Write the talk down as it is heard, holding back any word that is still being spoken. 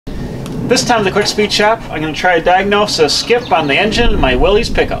This time at the Quick Speed Shop, I'm going to try to diagnose a skip on the engine in my Willys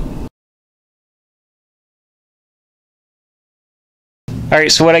pickup.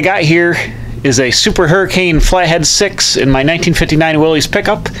 Alright, so what I got here is a Super Hurricane Flathead 6 in my 1959 Willys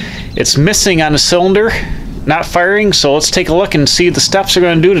pickup. It's missing on the cylinder, not firing, so let's take a look and see the steps we're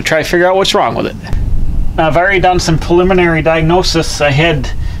going to do to try to figure out what's wrong with it. Now, I've already done some preliminary diagnosis. I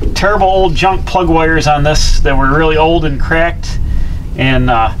had terrible old junk plug wires on this that were really old and cracked, and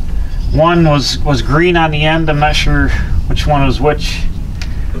one was green on the end. I'm not sure which one was which.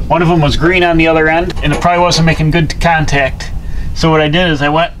 One of them was green on the other end, and it probably wasn't making good contact. So what I did is I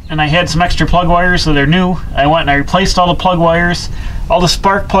went and I had some extra plug wires that are new. I went and I replaced all the plug wires. All the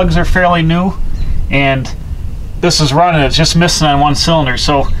spark plugs are fairly new, and this is running. It's just missing on one cylinder.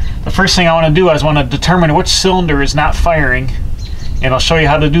 So the first thing I want to do is I want to determine which cylinder is not firing, and I'll show you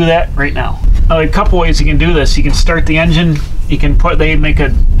how to do that right now. A couple ways you can do this. You can start the engine. You can they make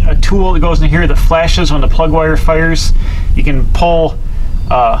a tool that goes in here that flashes when the plug wire fires. You can pull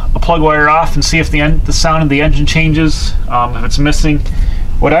a plug wire off and see if the sound of the engine changes, if it's missing.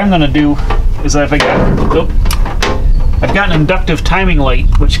 What I'm going to do is I've got an inductive timing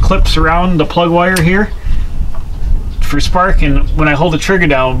light which clips around the plug wire here for spark, and when I hold the trigger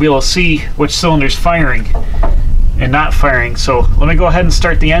down, we'll be able to see which cylinder's firing and not firing. So let me go ahead and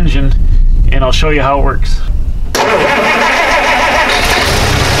start the engine and I'll show you how it works.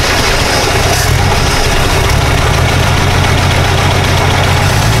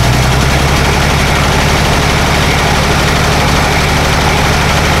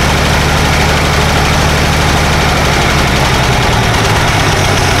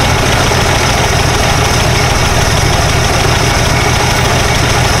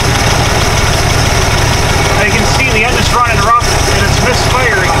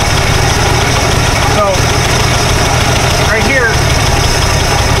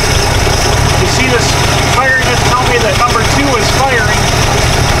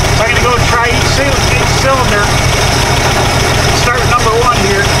 Cylinder. Start with number 1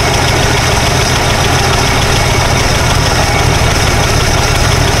 here.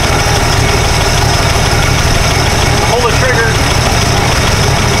 Pull the trigger.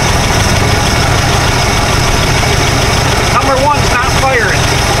 Number 1's not firing.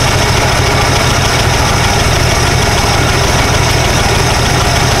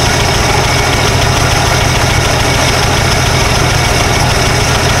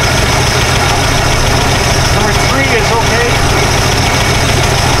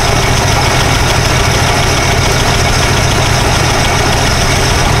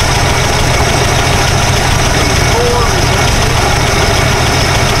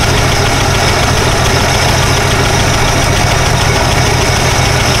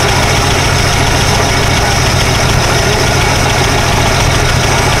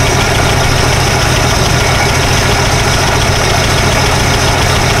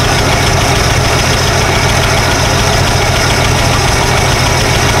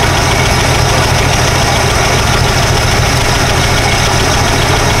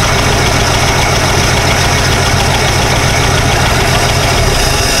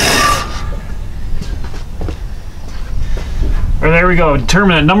 There we go.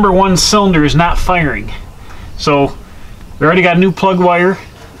 Determine that number 1 cylinder is not firing. So we already got a new plug wire.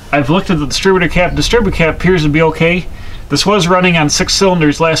 I've looked at the distributor cap. Distributor cap appears to be okay. This was running on 6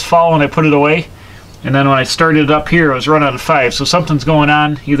 cylinders last fall when I put it away, and then when I started it up here it was running on 5. So something's going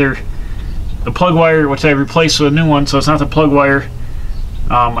on. Either the plug wire, which I replaced with a new one, so it's not the plug wire.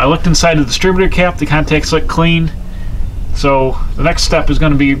 I looked inside the distributor cap. The contacts look clean. So the next step is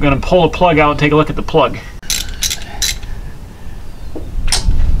going to be pull the plug out and take a look at the plug.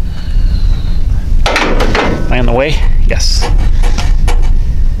 Am I in the way? Yes.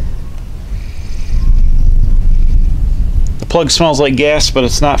 The plug smells like gas, but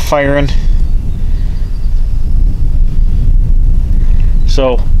it's not firing.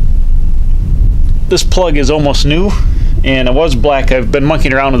 So this plug is almost new, and it was black. I've been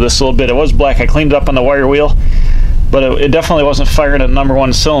monkeying around with this a little bit. It was black. I cleaned it up on the wire wheel, but it definitely wasn't firing at number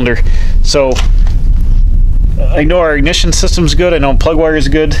 1 cylinder. So I know our ignition system's good. I know plug wire is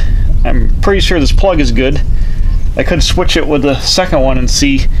good. I'm pretty sure this plug is good. I could switch it with the second one and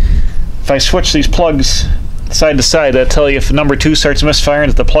see if I switch these plugs side to side, that'll tell you if number 2 starts misfiring,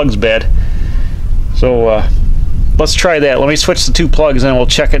 that the plug's bad. So let's try that. Let me switch the 2 plugs and then we'll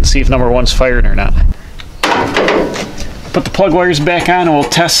check it and see if number 1's firing or not. Put the plug wires back on and we'll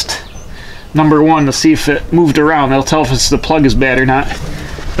test number 1 to see if it moved around. That'll tell if the plug is bad or not.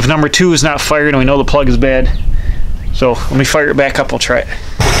 If number 2 is not firing, we know the plug is bad. So let me fire it back up, we'll try it.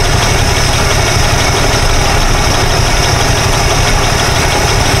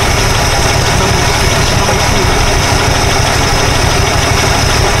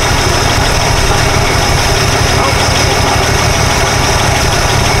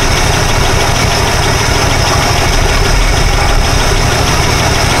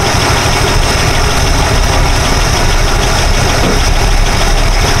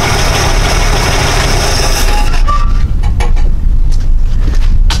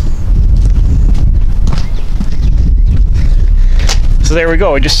 So there we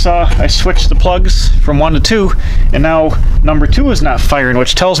go. I just saw I switched the plugs from 1 to 2, and now number 2 is not firing,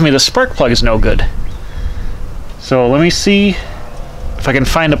 which tells me the spark plug is no good. So let me see if I can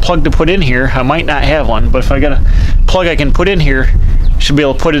find a plug to put in here. I might not have one, but if I got a plug I can put in here, I should be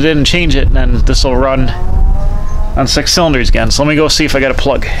able to put it in and change it, and then this will run on 6 cylinders again. So let me go see if I got a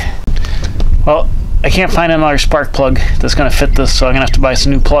plug. Well, I can't find another spark plug that's going to fit this, so I'm going to have to buy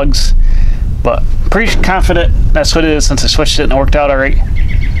some new plugs. But I'm pretty confident that's what it is since I switched it and it worked out alright.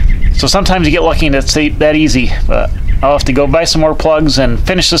 So sometimes you get lucky and it's that easy, but I'll have to go buy some more plugs and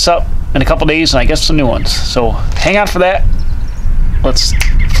finish this up in a couple days and I get some new ones. So hang on for that. Let's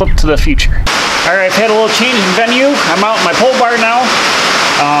flip to the future. Alright, I've had a little change in venue. I'm out in my pole bar now.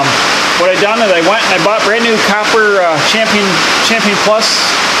 What I've done is I went and I bought brand new copper Champion Plus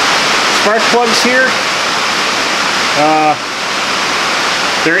spark plugs here.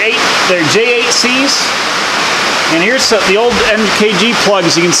 They're J8Cs, and here's the old NKG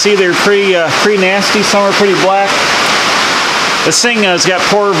plugs. You can see they're pretty nasty. Some are pretty black. This thing has got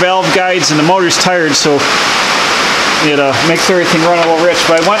poor valve guides and the motor's tired, so it makes everything run a little rich.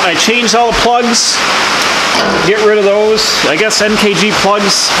 But I went and I changed all the plugs, get rid of those. I guess NKG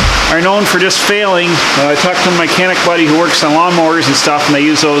plugs are known for just failing. I talked to a mechanic buddy who works on lawnmowers and stuff, and they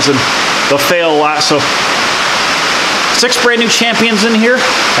use those and they'll fail a lot. So 6 brand new Champions in here.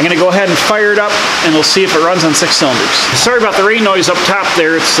 I'm going to go ahead and fire it up and we'll see if it runs on 6 cylinders. Sorry about the rain noise up top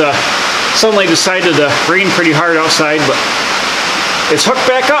there. It's suddenly decided to rain pretty hard outside, but it's hooked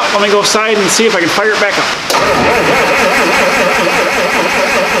back up. Let me go outside and see if I can fire it back up.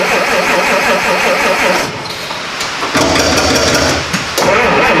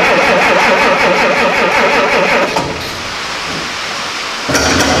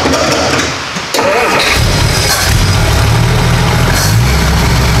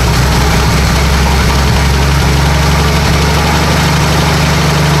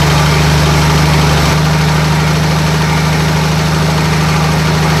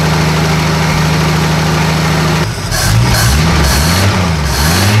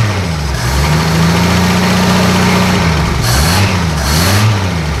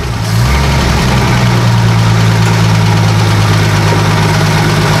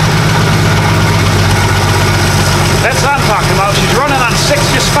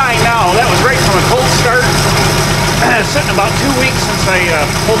 Sitting about 2 weeks since I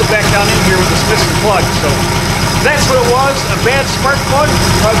pulled it back down in here with this piston plug. So that's what it was, a bad spark plug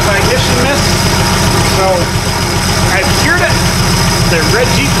caused by ignition mist. So I've cured it. The red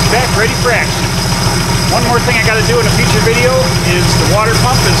Jeep is back ready for action. One more thing I got to do in a future video is the water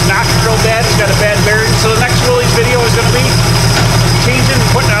pump is knocking real bad. It's got a bad bearing. So the next Willys video is going to be changing and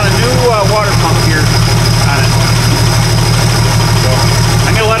putting on a new water pump here on it. So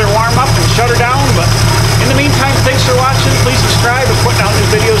I'm going to let her warm up and shut her down, but in the meantime, thanks for watching. Please subscribe. I'm putting out new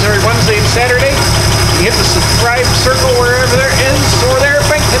videos every Wednesday and Saturday. You hit the subscribe circle wherever there is, or there,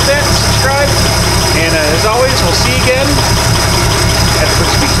 bang, hit that and subscribe. And as always, we'll see you again at the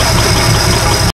quick speed.